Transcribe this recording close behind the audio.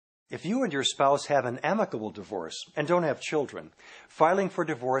If you and your spouse have an amicable divorce and don't have children, filing for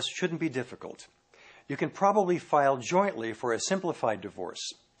divorce shouldn't be difficult. You can probably file jointly for a simplified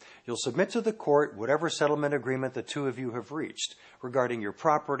divorce. You'll submit to the court whatever settlement agreement the two of you have reached regarding your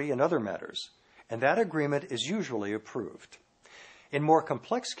property and other matters, and that agreement is usually approved. In more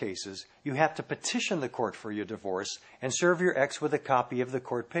complex cases, you have to petition the court for your divorce and serve your ex with a copy of the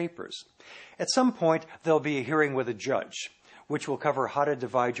court papers. At some point, there'll be a hearing with a judge, which will cover how to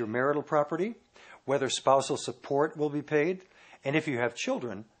divide your marital property, whether spousal support will be paid, and if you have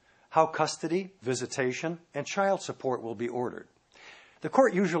children, how custody, visitation, and child support will be ordered. The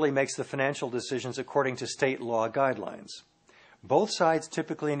court usually makes the financial decisions according to state law guidelines. Both sides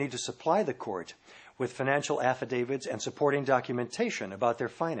typically need to supply the court with financial affidavits and supporting documentation about their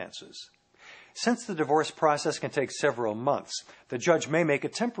finances. Since the divorce process can take several months, the judge may make a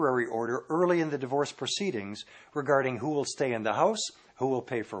temporary order early in the divorce proceedings regarding who will stay in the house, who will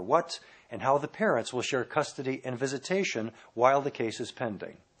pay for what, and how the parents will share custody and visitation while the case is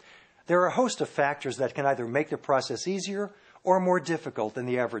pending. There are a host of factors that can either make the process easier or more difficult than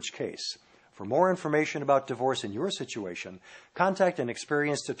the average case. For more information about divorce in your situation, contact an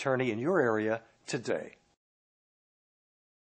experienced attorney in your area today.